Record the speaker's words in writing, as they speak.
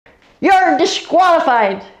You're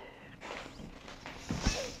disqualified.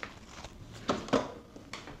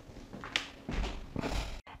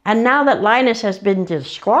 And now that Linus has been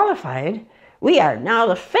disqualified, we are now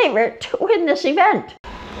the favorite to win this event.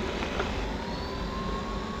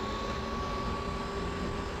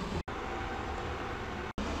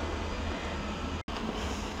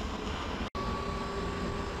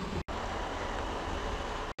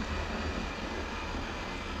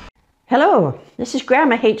 Hello, this is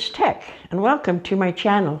Grandma Hates Tech, and welcome to my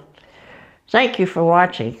channel. Thank you for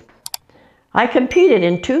watching. I competed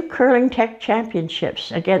in 2 curling tech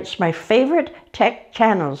championships against my favorite tech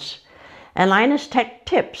channels, and Linus Tech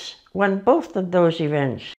Tips won both of those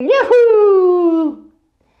events. Yahoo!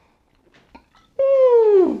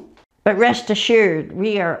 But rest assured,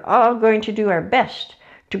 we are all going to do our best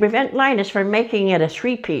to prevent Linus from making it a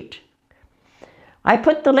three-peat. I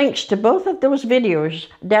put the links to both of those videos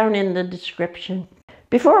down in the description.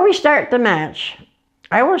 Before we start the match,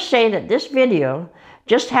 I will say that this video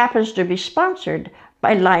just happens to be sponsored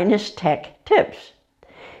by Linus Tech Tips.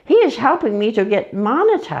 He is helping me to get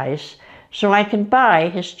monetized so I can buy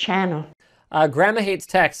his channel. Grandma Hates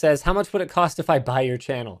Tech says, how much would it cost if I buy your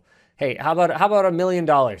channel? Hey, how about $1 million?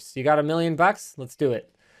 You got $1 million bucks? Let's do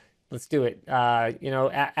it. Let's do it. You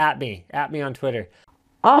know, at me on Twitter.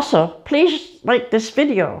 Also, please like this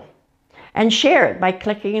video and share it by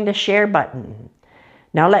clicking the share button.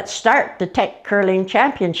 Now let's start the Tech Curling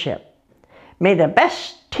Championship. May the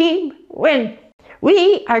best team win.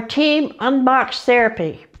 We are Team Unbox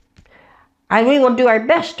Therapy, and we will do our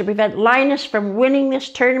best to prevent Linus from winning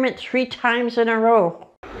this tournament 3 times in a row.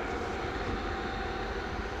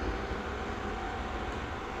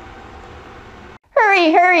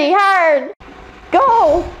 Hurry, hurry, hard!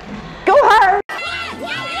 Go! Go hard!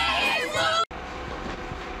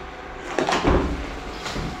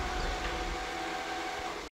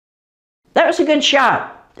 That was a good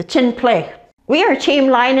shot. It's in play. We are Team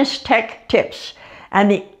Linus Tech Tips and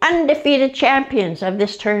the undefeated champions of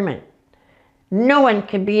this tournament. No one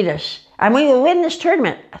can beat us, and we will win this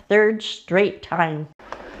tournament a 3rd straight time.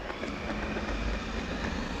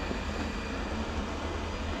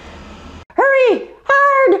 Hurry!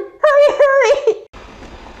 Hard! Hurry, hurry!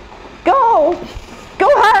 Go! Go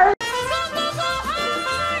hard!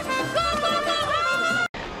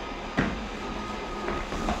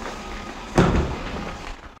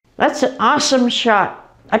 That's an awesome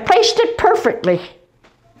shot. I placed it perfectly.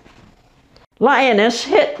 Linus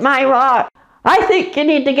hit my rock. I think you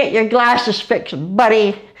need to get your glasses fixed,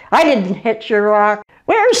 buddy. I didn't hit your rock.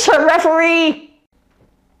 Where's the referee?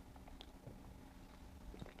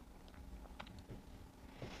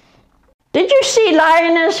 Did you see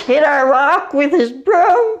Linus hit our rock with his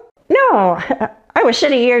broom? No, I was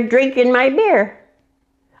sitting here drinking my beer.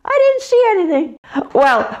 I didn't see anything.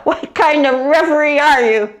 Well, what kind of referee are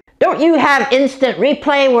you? Don't you have instant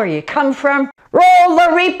replay where you come from? Roll the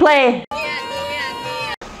replay!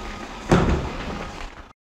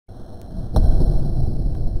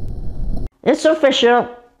 It's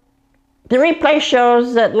official. The replay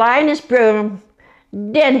shows that Linus' broom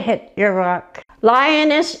did hit your rock.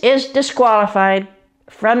 Linus is disqualified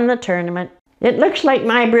from the tournament. It looks like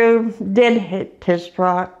my broom did hit his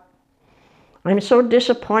rock. I'm so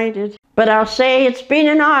disappointed, but I'll say it's been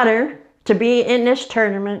an honor to be in this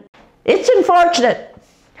tournament. It's unfortunate.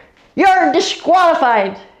 You're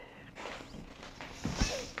disqualified.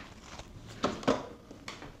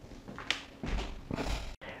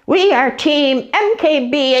 We are Team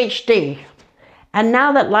MKBHD, and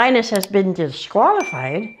now that Linus has been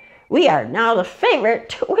disqualified, we are now the favorite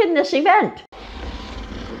to win this event.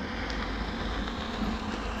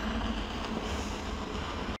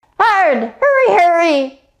 Hard! Hurry,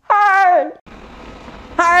 hurry! Hard!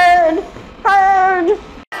 Hard! Hard!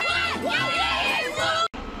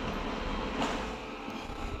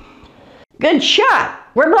 Good shot!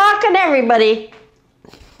 We're blocking everybody.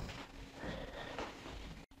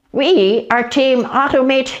 We are Team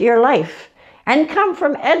Automate Your Life and come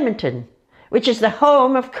from Edmonton, which is the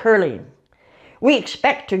home of curling. We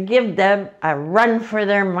expect to give them a run for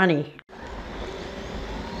their money.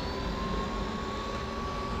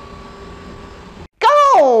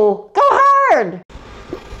 Go! Go hard!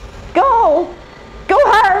 Go! Go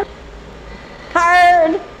hard!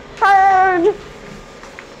 Hard! Hard!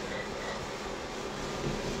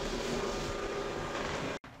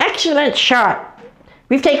 Excellent shot.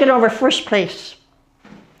 We've taken over 1st place.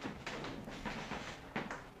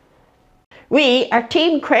 We are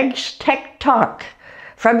Team Craig's Tech Talk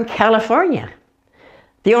from California.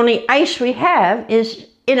 The only ice we have is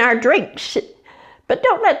in our drinks, but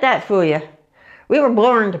don't let that fool you. We were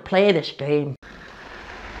born to play this game.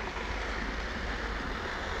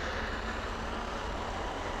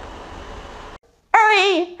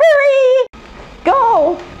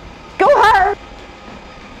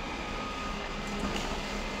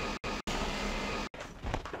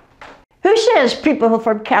 says people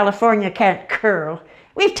from California can't curl?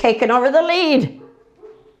 We've taken over the lead.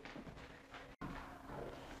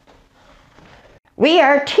 We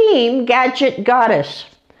are Team Gadget Goddess,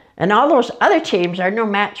 and all those other teams are no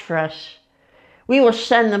match for us. We will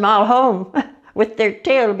send them all home with their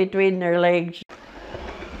tail between their legs.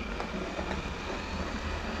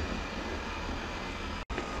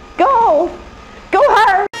 Go! Go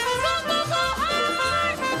hard!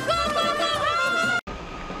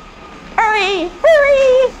 Hurry!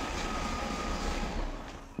 Hurry!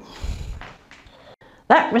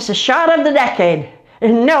 That was the shot of the decade,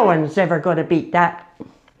 and no one's ever going to beat that.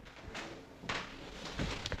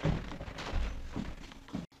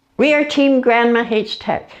 We are Team Grandma Hates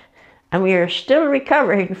Tech, and we are still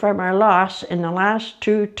recovering from our loss in the last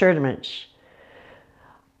 2 tournaments.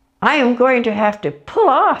 I am going to have to pull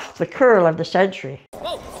off the curl of the century.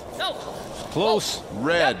 Whoa, no. Close,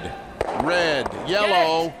 red,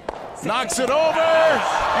 yellow, knocks it over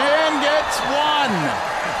and gets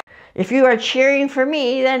 1. If you are cheering for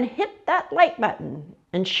me, then hit that like button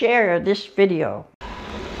and share this video.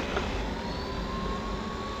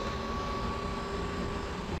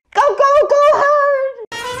 Go, go, go hard!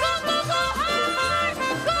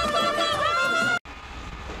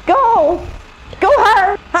 Go! Go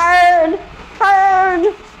hard! Hard!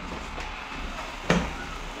 Hard!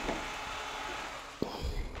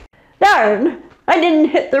 Darn! I didn't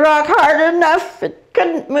hit the rock hard enough. It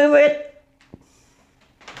couldn't move it.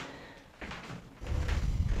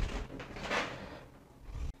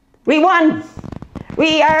 We won!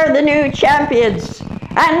 We are the new champions!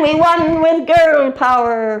 And we won with girl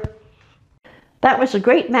power! That was a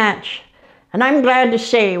great match, and I'm glad to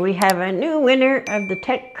say we have a new winner of the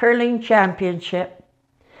Tech Curling Championship.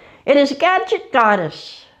 It is Gadget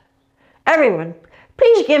Goddess. Everyone,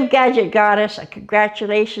 please give Gadget Goddess a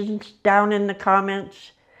congratulations down in the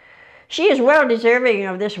comments. She is well deserving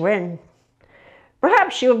of this win.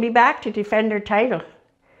 Perhaps she will be back to defend her title.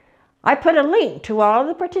 I put a link to all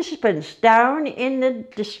the participants down in the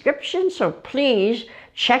description, so please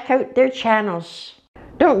check out their channels.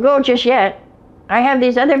 Don't go just yet. I have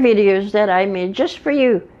these other videos that I made just for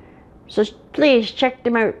you, so please check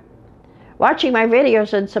them out. Watching my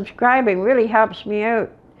videos and subscribing really helps me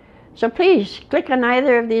out. So please click on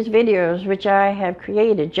either of these videos which I have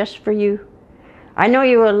created just for you. I know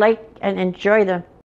you will like and enjoy them.